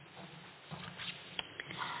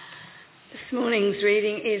This morning's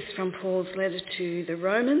reading is from Paul's letter to the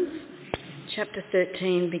Romans, chapter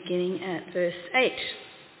 13, beginning at verse 8.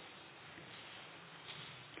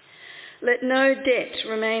 Let no debt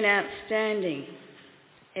remain outstanding,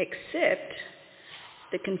 except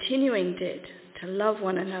the continuing debt to love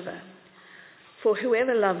one another. For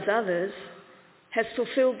whoever loves others has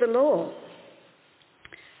fulfilled the law.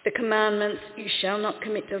 The commandments, you shall not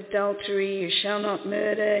commit adultery, you shall not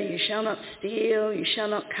murder, you shall not steal, you shall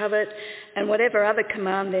not covet, and whatever other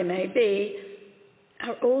command there may be,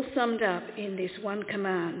 are all summed up in this one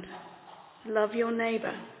command. Love your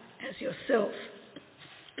neighbour as yourself.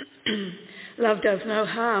 Love does no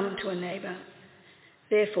harm to a neighbour.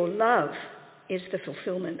 Therefore, love is the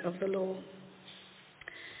fulfilment of the law.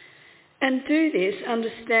 And do this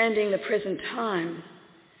understanding the present time.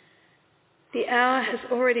 The hour has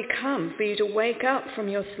already come for you to wake up from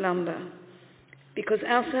your slumber, because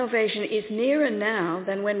our salvation is nearer now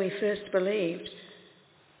than when we first believed.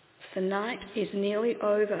 The night is nearly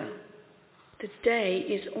over. The day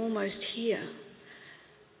is almost here.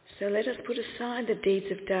 So let us put aside the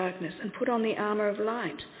deeds of darkness and put on the armour of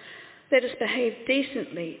light. Let us behave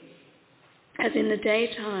decently, as in the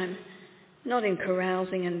daytime, not in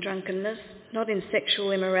carousing and drunkenness, not in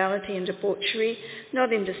sexual immorality and debauchery,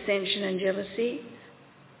 not in dissension and jealousy.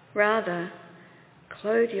 Rather,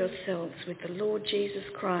 clothe yourselves with the Lord Jesus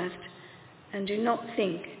Christ and do not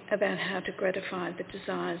think about how to gratify the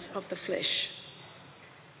desires of the flesh.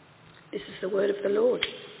 This is the word of the Lord.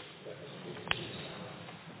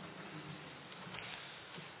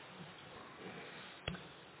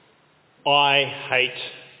 I hate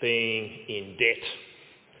being in debt.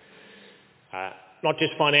 Not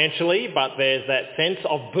just financially, but there's that sense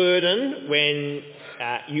of burden when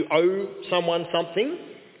you owe someone something,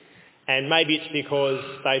 and maybe it's because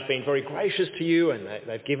they've been very gracious to you and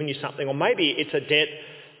they've given you something, or maybe it's a debt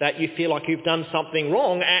that you feel like you've done something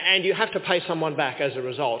wrong and you have to pay someone back as a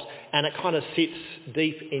result, and it kind of sits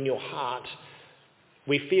deep in your heart.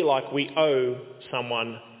 We feel like we owe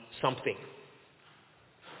someone something.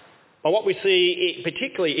 But what we see,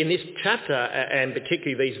 particularly in this chapter and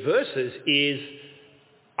particularly these verses, is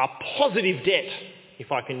a positive debt,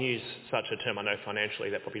 if I can use such a term. I know financially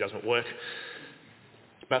that probably doesn't work,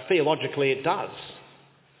 but theologically it does.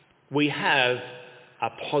 We have a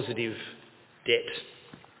positive debt.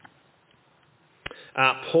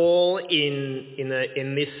 Paul,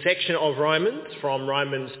 in this section of Romans, from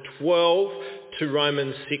Romans 12 to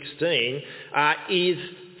Romans 16, is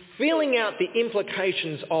filling out the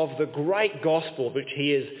implications of the great gospel which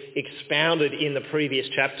he has expounded in the previous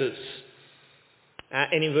chapters.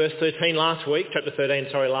 And in verse 13 last week,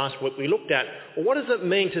 we looked at, well, what does it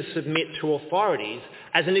mean to submit to authorities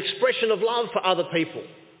as an expression of love for other people?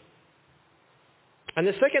 And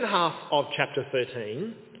the second half of chapter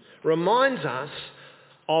 13 reminds us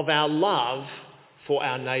of our love for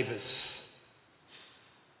our neighbours.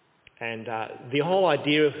 And the whole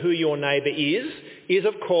idea of who your neighbour is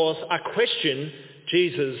of course a question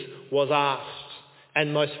Jesus was asked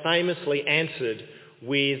and most famously answered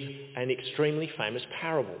with an extremely famous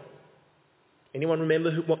parable. Anyone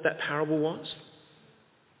remember what that parable was?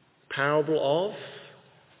 Parable of?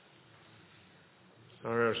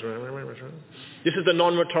 This is the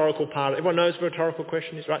non-rhetorical part. Everyone knows what a rhetorical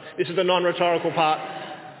question is, right? This is the non-rhetorical part.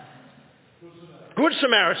 Good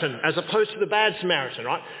Samaritan, as opposed to the bad Samaritan,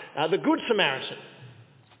 right? The Good Samaritan.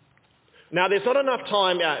 Now, there's not enough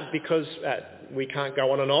time, because we can't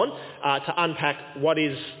go on and on, to unpack what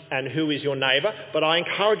is and who is your neighbour, but I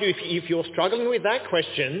encourage you, if you're struggling with that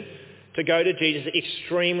question, to go to Jesus'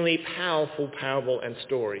 extremely powerful parable and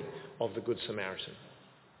story of the Good Samaritan.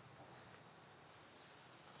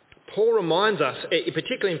 Paul reminds us,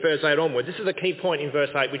 particularly in verse 8 onward, this is a key point in verse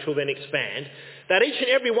 8 which will then expand, that each and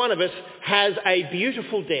every one of us has a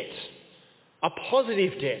beautiful debt, a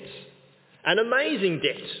positive debt, an amazing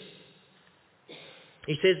debt.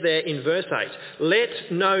 He says there in verse 8,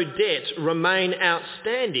 let no debt remain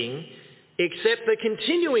outstanding except the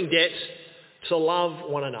continuing debt to love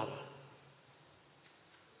one another.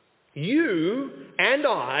 You and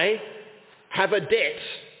I have a debt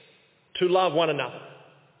to love one another.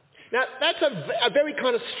 Now, that's a very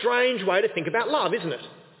kind of strange way to think about love, isn't it?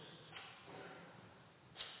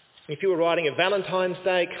 If you were writing a Valentine's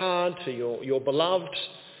Day card to your beloved,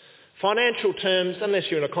 financial terms, unless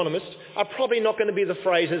you're an economist, are probably not going to be the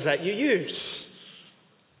phrases that you use.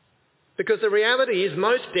 Because the reality is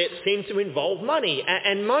most debts seem to involve money,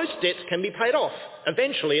 and most debts can be paid off,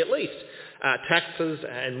 eventually at least. Taxes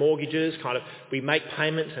and mortgages, we make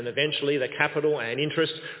payments and eventually the capital and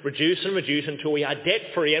interest reduce and reduce until we are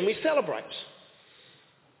debt-free and we celebrate.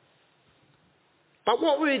 But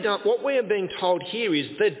what we are being told here is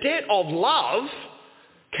the debt of love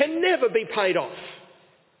can never be paid off.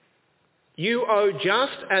 You owe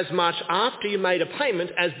just as much after you made a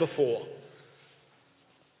payment as before.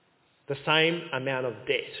 The same amount of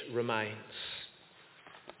debt remains.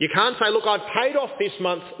 You can't say, look, I've paid off this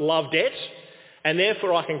month's love debt and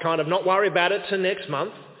therefore I can kind of not worry about it till next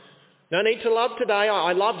month. No need to love today.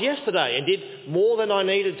 I loved yesterday and did more than I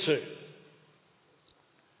needed to.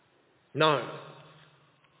 No.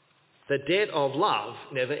 The debt of love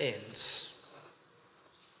never ends.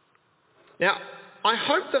 Now, I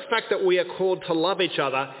hope the fact that we are called to love each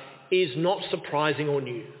other is not surprising or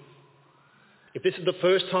new. If this is the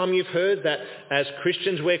first time you've heard that as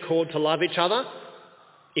Christians we're called to love each other,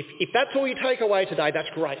 if that's all you take away today, that's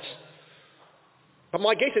great. But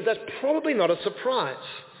my guess is that's probably not a surprise.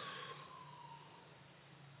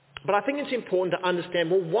 But I think it's important to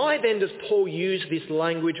understand, well, why then does Paul use this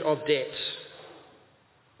language of debt?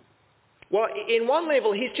 Well, in one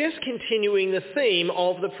level, he's just continuing the theme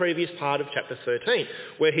of the previous part of chapter 13,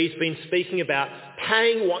 where he's been speaking about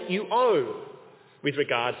paying what you owe with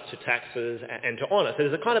regards to taxes and to honour. So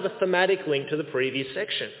there's a kind of a thematic link to the previous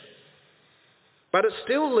section. But it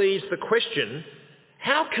still leaves the question,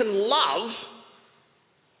 how can love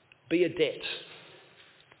be a debt?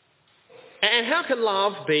 And how can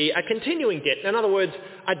love be a continuing debt? In other words,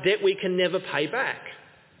 a debt we can never pay back.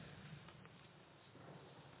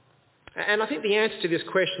 And I think the answer to this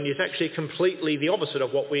question is actually completely the opposite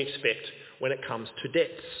of what we expect when it comes to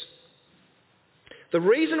debts. The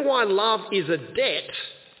reason why love is a debt,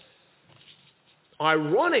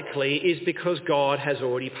 ironically, is because God has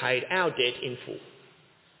already paid our debt in full.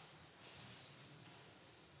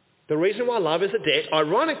 The reason why love is a debt,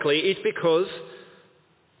 ironically, is because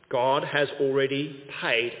God has already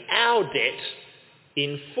paid our debt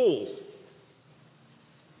in full.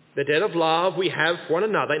 The debt of love we have for one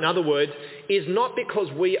another, in other words, is not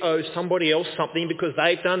because we owe somebody else something because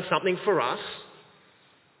they've done something for us.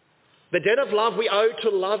 The debt of love we owe to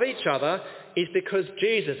love each other is because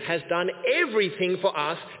Jesus has done everything for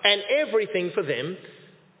us and everything for them.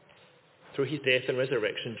 Through his death and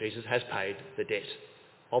resurrection, Jesus has paid the debt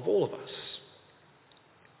of all of us.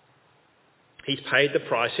 He's paid the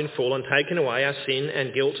price in full and taken away our sin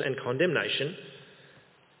and guilt and condemnation.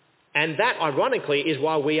 And that, ironically, is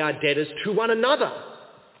why we are debtors to one another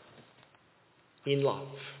in love.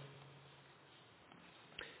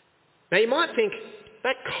 Now you might think,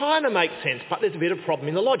 that kind of makes sense, but there's a bit of problem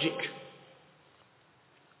in the logic.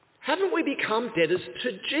 Haven't we become debtors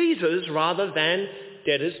to Jesus rather than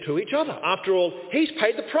debtors to each other? After all, he's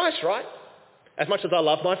paid the price, right? As much as I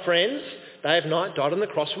love my friends, they have not died on the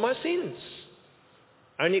cross for my sins.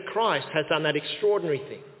 Only Christ has done that extraordinary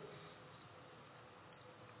thing.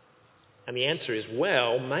 And the answer is,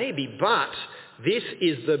 well, maybe, but this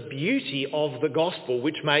is the beauty of the gospel,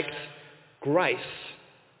 which makes grace,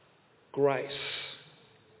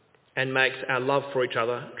 and makes our love for each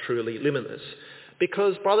other truly limitless.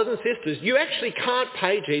 Because, brothers and sisters, you actually can't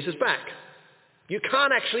pay Jesus back. You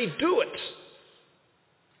can't actually do it.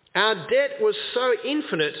 Our debt was so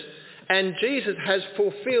infinite, and Jesus has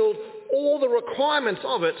fulfilled all the requirements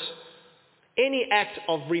of it. Any act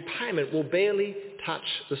of repayment will barely touch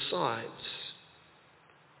the sides.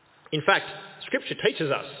 In fact, Scripture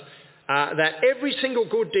teaches us that every single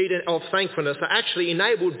good deed of thankfulness are actually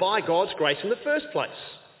enabled by God's grace in the first place.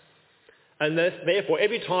 And therefore,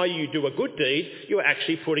 every time you do a good deed, you are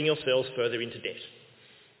actually putting yourselves further into debt.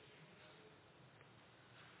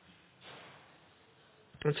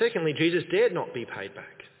 And secondly, Jesus dared not be paid back.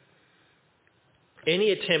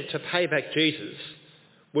 Any attempt to pay back Jesus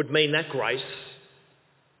would mean that grace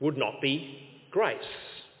would not be grace.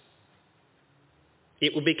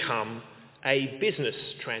 It would become a business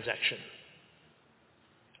transaction,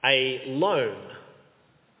 a loan.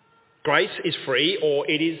 Grace is free or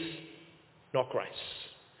it is not grace.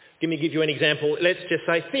 Let me give you an example. Let's just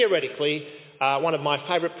say, theoretically, one of my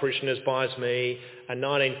favourite parishioners buys me a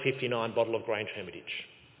 1959 bottle of Grange Hermitage.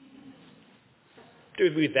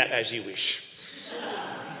 Do with that as you wish.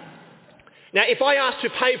 Now, if I ask to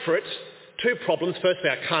pay for it, two problems. Firstly,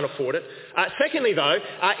 I can't afford it. Secondly, though,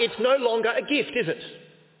 it's no longer a gift, is it?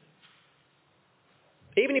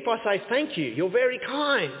 Even if I say, thank you, you're very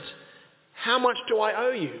kind, how much do I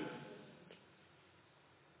owe you?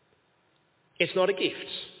 It's not a gift.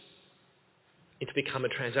 It's become a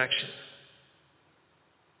transaction.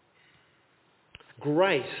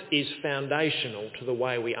 Grace is foundational to the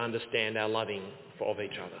way we understand our loving of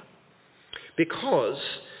each other. Because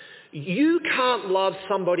you can't love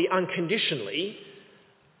somebody unconditionally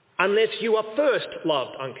unless you are first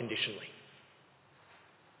loved unconditionally.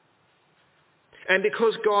 And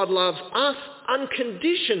because God loves us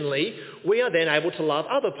unconditionally, we are then able to love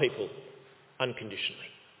other people unconditionally.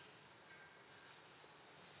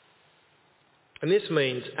 And this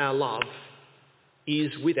means our love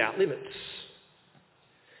is without limits.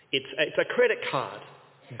 It's a credit card,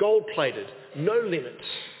 gold-plated, no limits.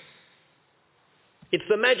 It's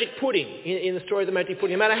the magic pudding in the story of the magic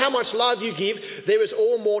pudding. No matter how much love you give, there is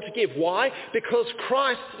all more to give. Why? Because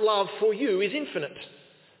Christ's love for you is infinite.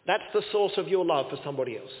 That's the source of your love for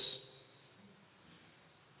somebody else.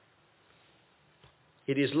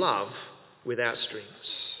 It is love without strings.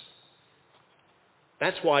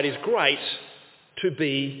 That's why it is great to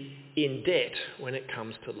be in debt when it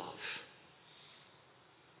comes to love.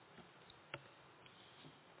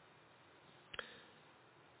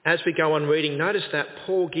 As we go on reading, notice that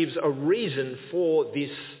Paul gives a reason for this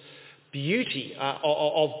beauty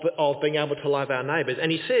of being able to love our neighbours.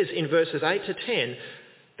 And he says in verses 8 to 10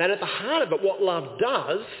 that at the heart of it, what love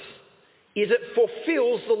does is it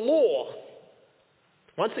fulfills the law.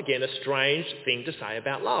 Once again, a strange thing to say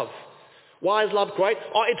about love. Why is love great?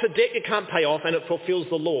 Oh, it's a debt you can't pay off and it fulfills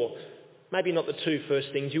the law. Maybe not the two first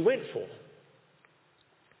things you went for.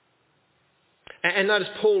 And notice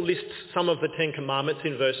Paul lists some of the Ten Commandments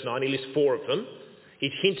in verse 9. He lists 4 of them.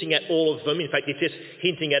 He's hinting at all of them. In fact, he's just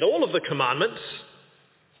hinting at all of the commandments.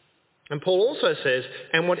 And Paul also says,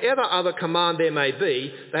 and whatever other command there may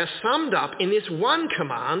be, they're summed up in this one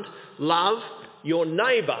command, love your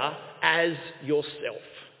neighbour as yourself.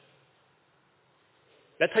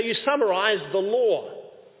 That's how you summarise the law.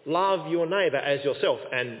 Love your neighbour as yourself.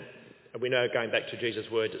 And we know, going back to Jesus'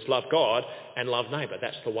 words, it's love God and love neighbour.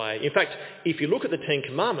 That's the way. In fact, if you look at the Ten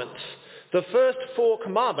Commandments, the first 4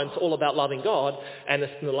 commandments are all about loving God, and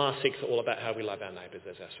the last 6 are all about how we love our neighbours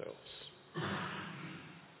as ourselves.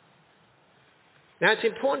 Now, it's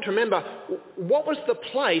important to remember, what was the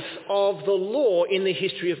place of the law in the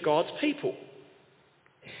history of God's people?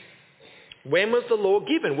 When was the law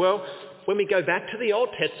given? Well, when we go back to the Old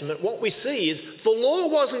Testament, what we see is the law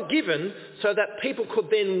wasn't given so that people could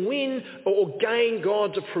then win or gain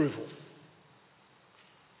God's approval.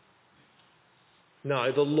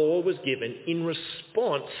 No, the law was given in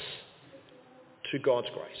response to God's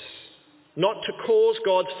grace. Not to cause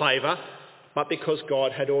God's favour, but because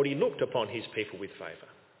God had already looked upon his people with favour.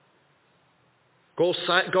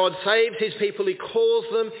 God saves his people, he calls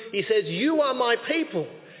them, he says, you are my people.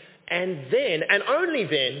 And then, and only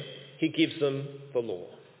then, he gives them the law.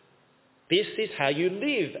 This is how you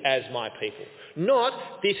live as my people. Not,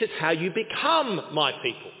 this is how you become my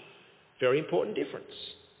people. Very important difference.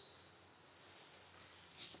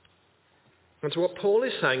 And so what Paul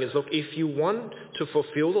is saying is, look, if you want to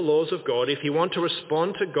fulfill the laws of God, if you want to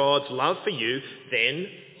respond to God's love for you, then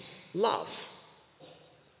love.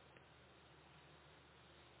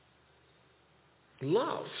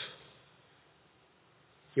 Love.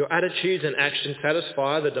 Your attitudes and actions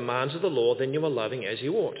satisfy the demands of the law, then you are loving as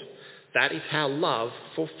you ought. That is how love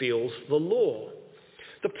fulfills the law.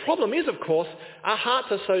 The problem is, of course, our hearts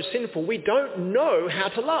are so sinful, we don't know how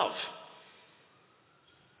to love.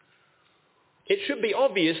 It should be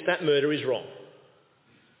obvious that murder is wrong.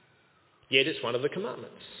 Yet it's one of the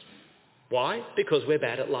commandments. Why? Because we're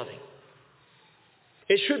bad at loving.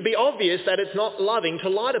 It should be obvious that it's not loving to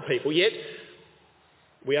lie to people, yet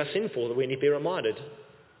we are sinful, that we need to be reminded.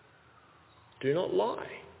 Do not lie.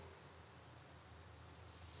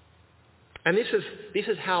 And this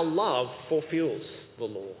is how love fulfills the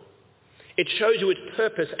law. It shows you its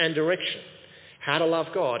purpose and direction, how to love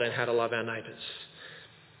God and how to love our neighbours.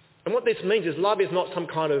 And what this means is love is not some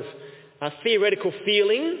kind of theoretical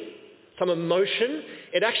feeling, some emotion.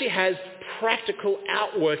 It actually has practical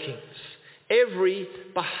outworkings. Every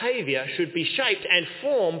behaviour should be shaped and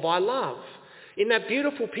formed by love. In that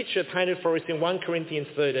beautiful picture painted for us in 1 Corinthians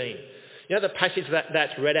 13, you know the passage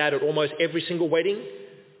that's read out at almost every single wedding?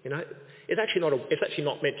 You know, it's actually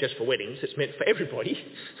not meant just for weddings, it's meant for everybody.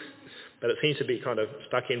 But it seems to be kind of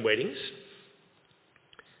stuck in weddings.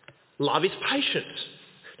 Love is patient.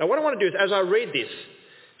 Now what I want to do is, as I read this,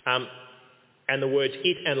 and the words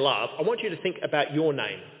it and love, I want you to think about your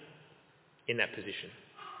name in that position.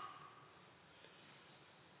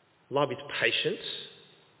 Love is patient.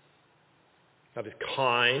 Love is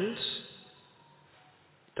kind.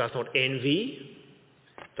 Does not envy.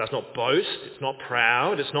 Does not boast. It's not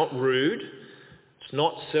proud. It's not rude. It's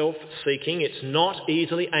not self-seeking. It's not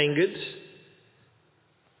easily angered.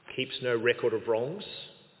 Keeps no record of wrongs.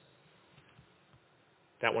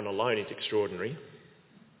 That one alone is extraordinary.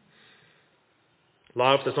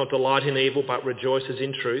 Love does not delight in evil but rejoices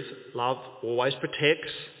in truth. Love always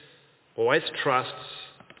protects, always trusts,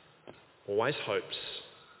 always hopes.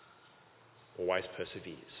 always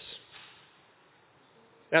perseveres.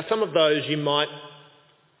 Now, some of those you might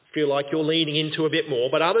feel like you're leaning into a bit more,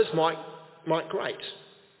 but others might grate.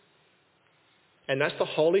 And that's the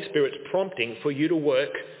Holy Spirit's prompting for you to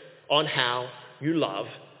work on how you love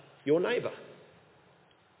your neighbour.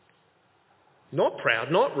 Not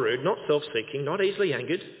proud, not rude, not self-seeking, not easily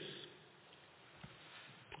angered.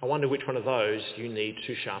 I wonder which one of those you need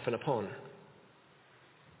to sharpen upon.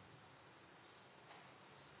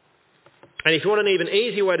 And if you want an even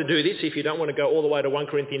easier way to do this, if you don't want to go all the way to 1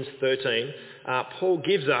 Corinthians 13, Paul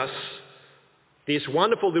gives us this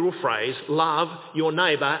wonderful little phrase, love your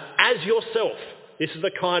neighbour as yourself. This is the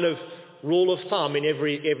kind of rule of thumb in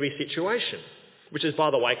every situation, which is, by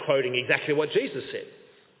the way, quoting exactly what Jesus said.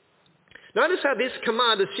 Notice how this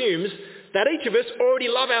command assumes that each of us already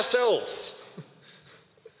love ourselves.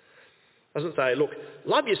 It doesn't say, look,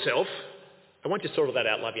 love yourself, and once you sort that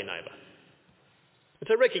out, love your neighbour. It's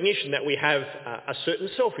a recognition that we have a certain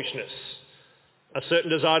selfishness, a certain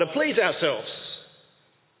desire to please ourselves.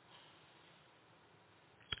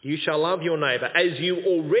 You shall love your neighbour as you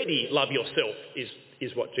already love yourself,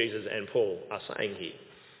 is what Jesus and Paul are saying here.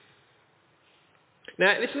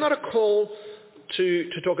 Now, this is not a call to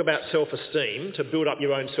talk about self-esteem, to build up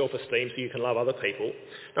your own self-esteem so you can love other people.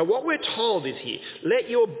 Now, what we're told is here, let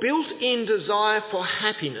your built-in desire for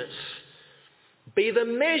happiness be the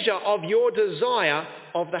measure of your desire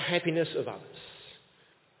of the happiness of others.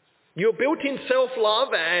 Your built-in self-love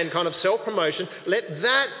and kind of self-promotion, let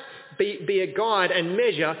that be a guide and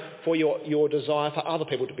measure for your desire for other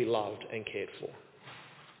people to be loved and cared for.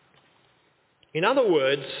 In other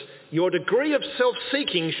words, your degree of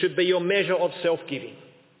self-seeking should be your measure of self-giving.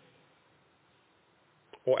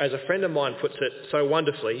 Or as a friend of mine puts it so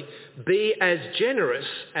wonderfully, be as generous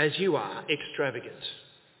as you are extravagant.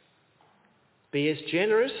 Be as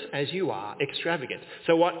generous as you are extravagant.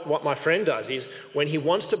 So what my friend does is, when he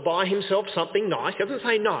wants to buy himself something nice, he doesn't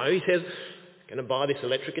say no, he says, I'm going to buy this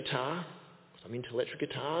electric guitar. I'm into electric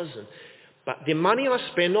guitars. But the money I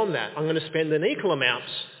spend on that, I'm going to spend an equal amount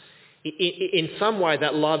in some way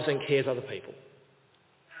that loves and cares other people.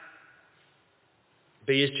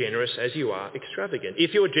 Be as generous as you are extravagant.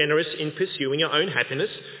 If you're generous in pursuing your own happiness,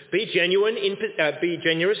 be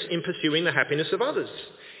generous in pursuing the happiness of others.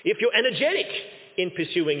 If you're energetic in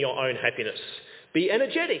pursuing your own happiness, be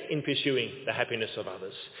energetic in pursuing the happiness of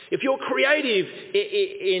others. If you're creative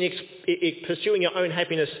in pursuing your own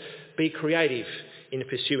happiness, be creative in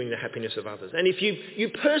pursuing the happiness of others. And if you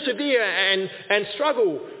persevere and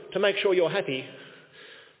struggle to make sure you're happy,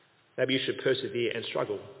 maybe you should persevere and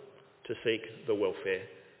struggle to seek the welfare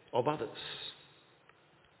of others.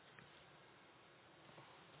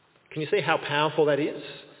 Can you see how powerful that is?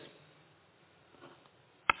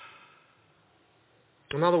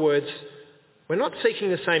 In other words, we're not seeking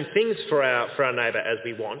the same things for our neighbour as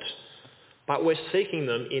we want, but we're seeking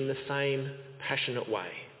them in the same passionate way.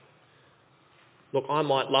 Look, I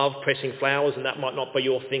might love pressing flowers and that might not be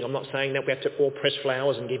your thing. I'm not saying that we have to all press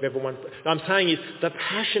flowers and give everyone... What I'm saying is the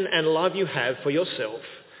passion and love you have for yourself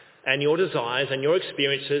and your desires and your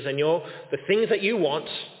experiences and the things that you want,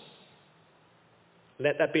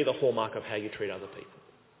 let that be the hallmark of how you treat other people.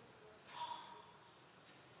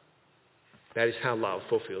 That is how love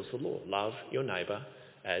fulfills the law. Love your neighbour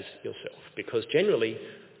as yourself. Because generally,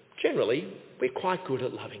 we're quite good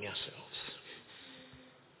at loving ourselves.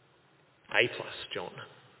 A+, John.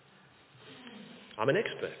 I'm an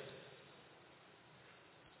expert.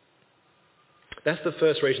 That's the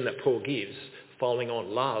first reason that Paul gives, following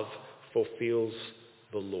on, love fulfills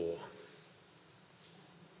the law.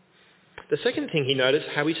 The second thing he noticed,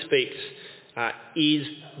 how he speaks, is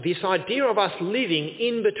this idea of us living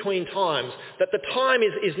in between times, that the time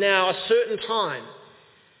is now a certain time.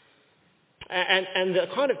 And the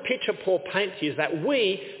kind of picture Paul paints is that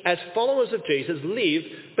we, as followers of Jesus, live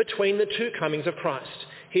between the two comings of Christ,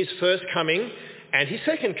 his first coming and his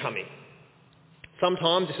second coming.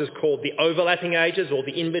 Sometimes this is called the overlapping ages or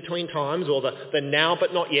the in-between times or the now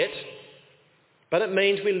but not yet. But it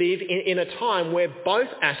means we live in a time where both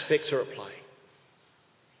aspects are at play.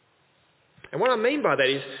 And what I mean by that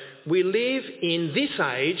is we live in this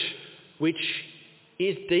age which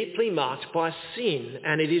is deeply marked by sin,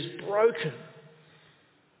 and it is broken,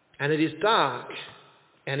 and it is dark,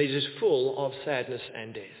 and it is full of sadness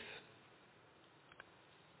and death.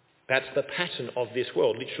 That's the pattern of this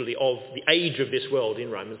world, literally of the age of this world in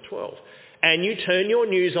Romans 12. And you turn your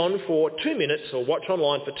news on for 2 minutes or watch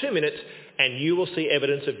online for 2 minutes and you will see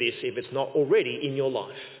evidence of this if it's not already in your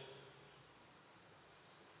life.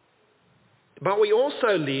 But we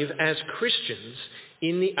also live as Christians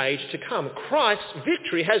in the age to come. Christ's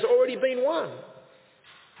victory has already been won.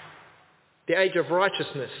 the age of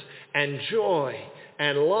righteousness and joy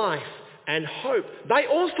and life and hope, they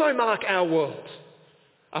also mark our world,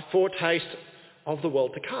 a foretaste of the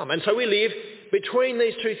world to come. And so we live between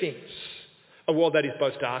these two things, a world that is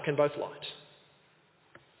both dark and both light,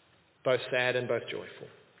 both sad and both joyful.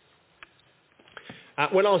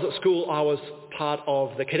 When I was at school, I was part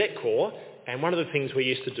of the Cadet Corps, and one of the things we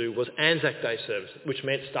used to do was Anzac Day service, which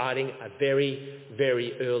meant starting very,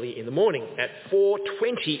 very early in the morning. At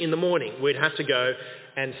 4:20 in the morning, we'd have to go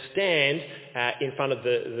and stand in front of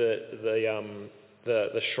the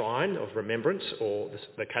shrine of remembrance, or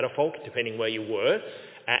the catafalque, depending where you were,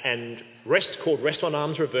 and called rest on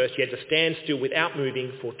arms reversed. You had to stand still without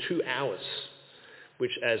moving for 2 hours,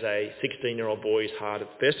 which as a 16-year-old boy is hard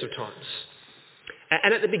at the best of times.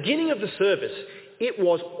 And at the beginning of the service, it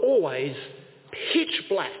was always pitch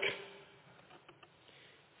black.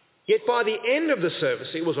 Yet by the end of the service,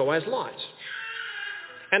 it was always light.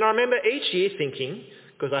 And I remember each year thinking,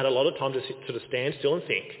 because I had a lot of time to sort of stand still and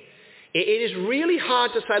think, it is really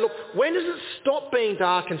hard to say, look, when does it stop being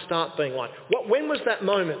dark and start being light? When was that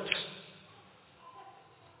moment?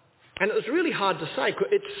 And it was really hard to say, because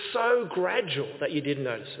it's so gradual that you didn't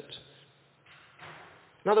notice it.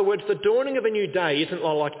 In other words, the dawning of a new day isn't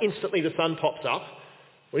like instantly the sun pops up,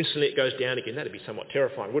 or instantly it goes down again. That'd be somewhat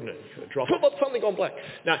terrifying, wouldn't it? You drop, something gone black.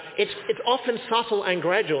 No, it's often subtle and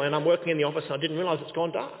gradual, and I'm working in the office and I didn't realise it's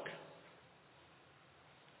gone dark.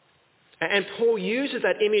 And Paul uses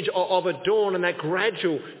that image of a dawn and that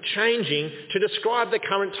gradual changing to describe the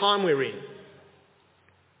current time we're in.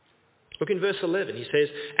 Look in verse 11. He says,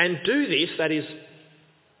 "And do this," that is,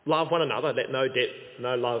 love one another, let no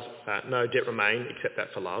debt remain except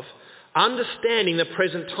that for love. "Understanding the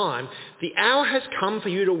present time, the hour has come for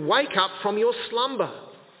you to wake up from your slumber."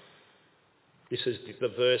 This is the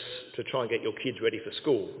verse to try and get your kids ready for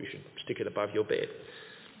school. You should stick it above your bed.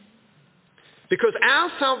 "Because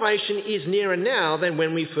our salvation is nearer now than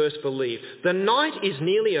when we first believed. The night is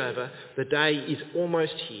nearly over, the day is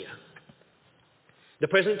almost here." The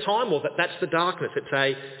present time, well, that's the darkness. It's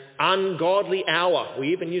a ungodly hour. We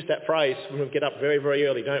even use that phrase when we get up very, very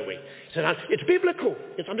early, don't we? It's biblical.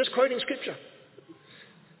 I'm just quoting scripture.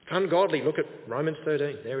 It's ungodly. Look at Romans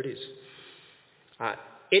 13. There it is.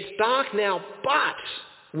 It's dark now, but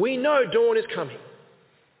we know dawn is coming.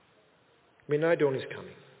 We know dawn is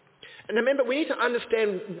coming. And remember, we need to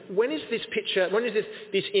understand, when is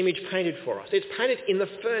this image painted for us? It's painted in the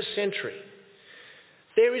 1st century.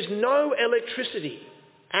 There is no electricity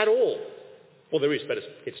at all. Well, there is, but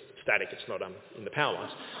it's static. It's not in the power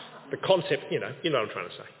lines. The concept, you know what I'm trying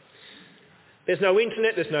to say. There's no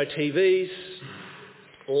internet. There's no TVs.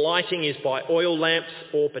 Lighting is by oil lamps.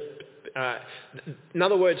 In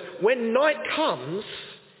other words, when night comes,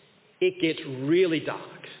 it gets really dark.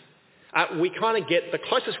 The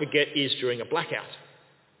closest we get is during a blackout,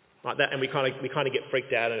 like that, and we kind of get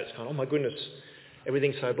freaked out, and it's kind of, oh my goodness,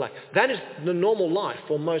 everything's so black. That is the normal life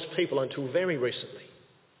for most people until very recently.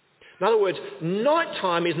 In other words, night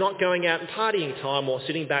time is not going out and partying time, or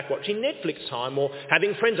sitting back watching Netflix time, or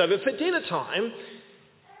having friends over for dinner time.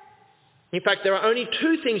 In fact, there are only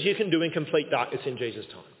 2 things you can do in complete darkness in Jesus'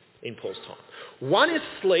 time, in Paul's time. One is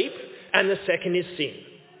sleep, and the second is sin.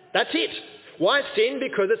 That's it. Why sin?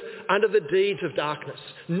 Because it's under the deeds of darkness.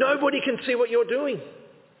 Nobody can see what you're doing.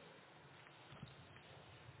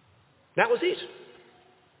 That was it.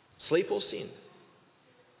 Sleep or sin.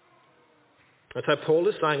 And so Paul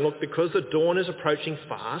is saying, look, because the dawn is approaching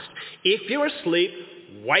fast, if you're asleep,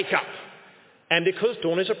 wake up. And because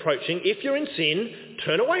dawn is approaching, if you're in sin,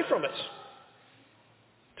 turn away from it.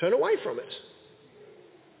 Turn away from it.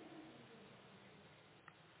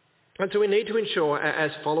 And so we need to ensure,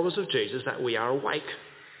 as followers of Jesus, that we are awake.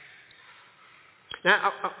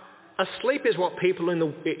 Now, asleep is what people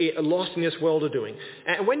lost in this world are doing.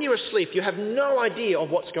 And when you're asleep, you have no idea of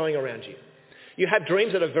what's going around you. You have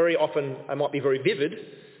dreams that are very often, might be very vivid,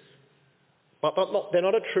 but they're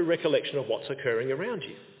not a true recollection of what's occurring around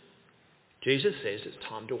you. Jesus says it's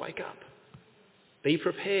time to wake up. Be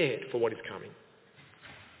prepared for what is coming.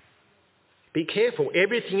 Be careful.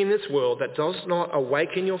 Everything in this world that does not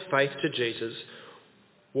awaken your faith to Jesus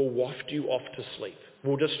will waft you off to sleep,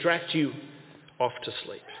 will distract you off to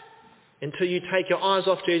sleep. Until you take your eyes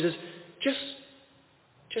off Jesus, just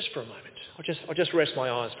for a moment. I'll just rest my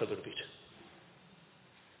eyes for a little bit.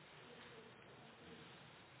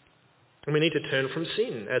 And we need to turn from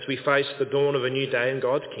sin as we face the dawn of a new day in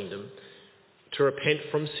God's kingdom, to repent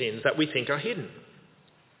from sins that we think are hidden.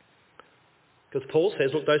 Because Paul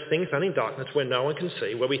says, look, those things done in darkness where no one can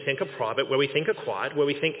see, where we think are private, where we think are quiet, where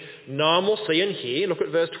we think no one will see and hear. Look at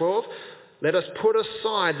verse 12. Let us put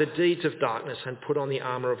aside the deeds of darkness and put on the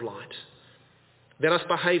armour of light. Let us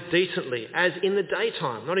behave decently, as in the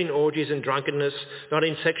daytime, not in orgies and drunkenness, not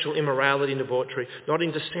in sexual immorality and debauchery, not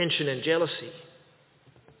in dissension and jealousy.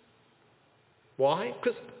 Why?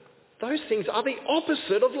 Because those things are the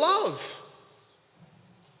opposite of love.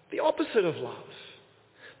 The opposite of love.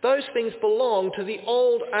 Those things belong to the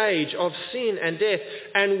old age of sin and death,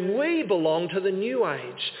 and we belong to the new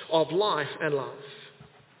age of life and love.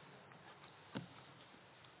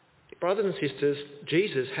 Brothers and sisters,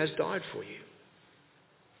 Jesus has died for you.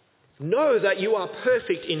 Know that you are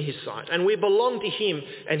perfect in his sight, and we belong to him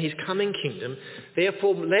and his coming kingdom.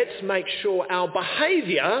 Therefore, let's make sure our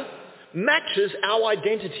behaviour matches our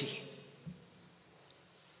identity.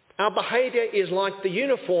 Our behaviour is like the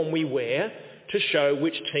uniform we wear to show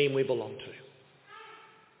which team we belong to.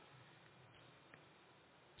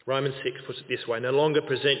 Romans 6 puts it this way: no longer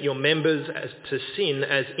present your members to sin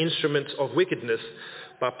as instruments of wickedness,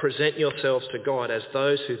 but present yourselves to God as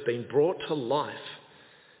those who've been brought to life,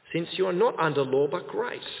 since you are not under law but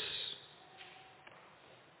grace.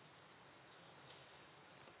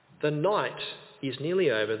 The night is nearly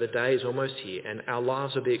over, the day is almost here, and our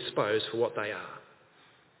lives will be exposed for what they are.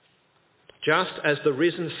 Just as the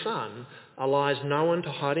risen Son allows no one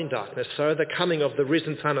to hide in darkness, so the coming of the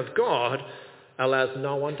risen Son of God allows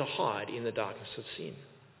no one to hide in the darkness of sin.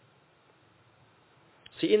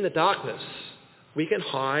 See, in the darkness, we can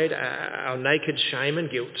hide our naked shame and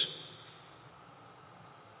guilt.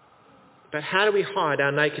 But how do we hide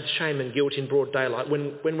our naked shame and guilt in broad daylight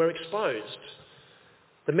when we're exposed?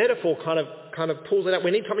 The metaphor kind of pulls it out. We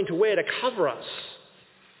need something to wear to cover us.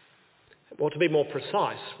 Well, to be more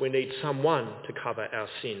precise, we need someone to cover our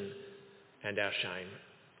sin and our shame,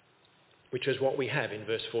 which is what we have in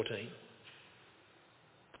verse 14.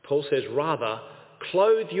 Paul says, rather,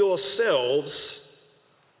 clothe yourselves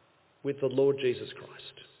with the Lord Jesus Christ.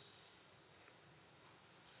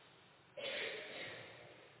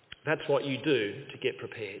 That's what you do to get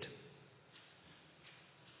prepared.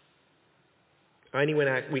 Only when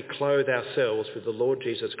we clothe ourselves with the Lord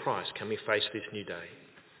Jesus Christ can we face this new day.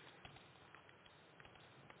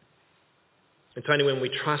 It's only when we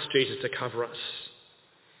trust Jesus to cover us,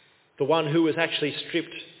 the one who was actually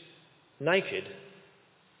stripped naked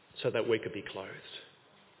so that we could be clothed,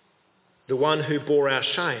 the one who bore our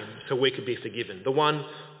shame so we could be forgiven, the one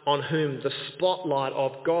on whom the spotlight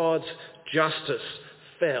of God's justice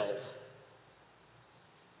fell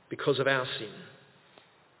because of our sin,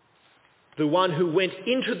 the one who went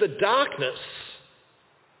into the darkness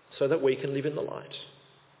so that we can live in the light.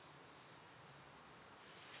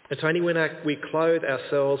 It's only when we clothe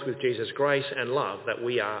ourselves with Jesus' grace and love that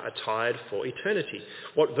we are attired for eternity.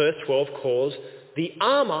 What verse 12 calls the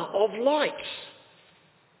armour of light.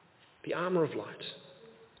 The armour of light.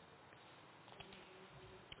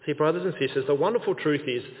 See, brothers and sisters, the wonderful truth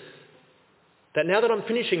is that now that I'm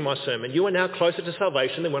finishing my sermon, you are now closer to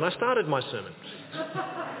salvation than when I started my sermon.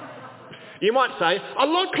 You might say, a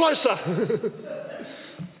lot closer.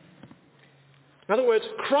 In other words,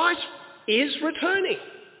 Christ is returning.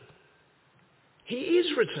 He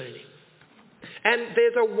is returning. And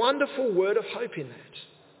there's a wonderful word of hope in that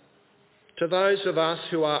to those of us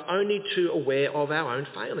who are only too aware of our own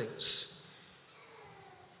failings.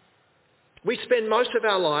 We spend most of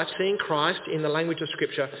our life seeing Christ, in the language of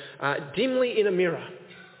Scripture, dimly in a mirror.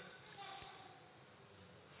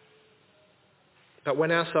 But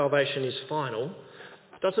when our salvation is final,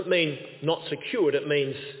 it doesn't mean not secured, it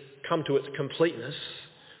means come to its completeness.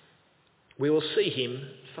 We will see him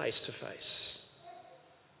face to face.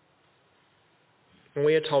 And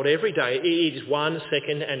we are told every day it is 1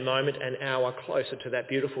 second and moment and hour closer to that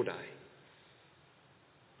beautiful day.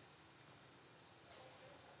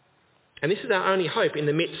 And this is our only hope in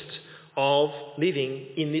the midst of living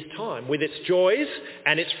in this time, with its joys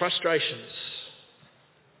and its frustrations,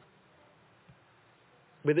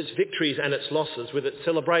 with its victories and its losses, with its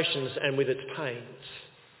celebrations and with its pains.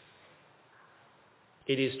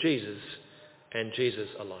 It is Jesus and Jesus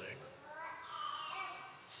alone.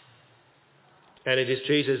 And it is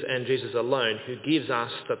Jesus and Jesus alone who gives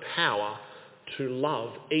us the power to love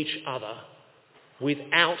each other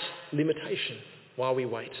without limitation while we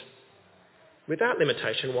wait. Without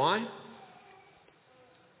limitation. Why?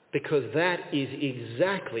 Because that is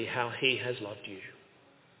exactly how he has loved you.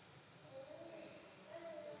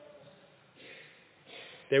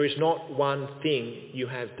 There is not one thing you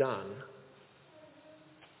have done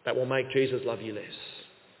that will make Jesus love you less.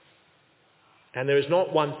 And there is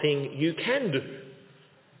not one thing you can do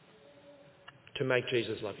to make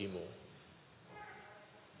Jesus love you more.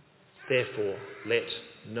 Therefore, let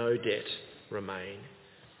no debt remain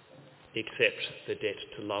except the debt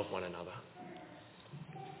to love one another.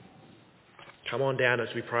 Come on down as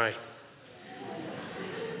we pray.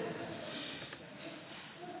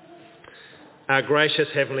 Our gracious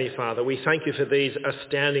Heavenly Father, we thank you for these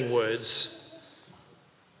astounding words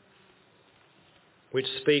which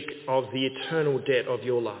speak of the eternal debt of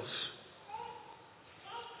your love.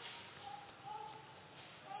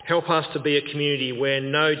 Help us to be a community where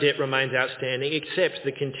no debt remains outstanding except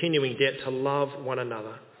the continuing debt to love one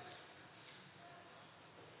another,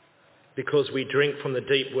 because we drink from the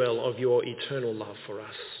deep well of your eternal love for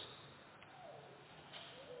us.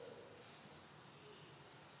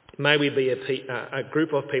 May we be a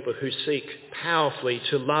group of people who seek powerfully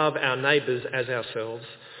to love our neighbours as ourselves.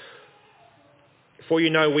 For you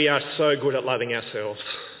know we are so good at loving ourselves.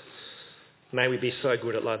 May we be so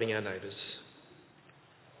good at loving our neighbours.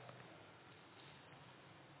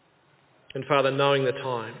 And Father, knowing the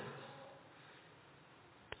time,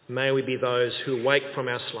 may we be those who wake from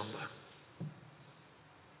our slumber,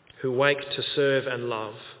 who wake to serve and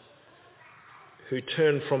love, who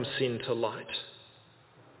turn from sin to light,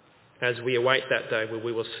 as we await that day where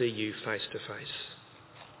we will see you face to face.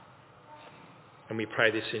 And we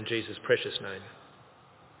pray this in Jesus' precious name.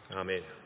 Amen.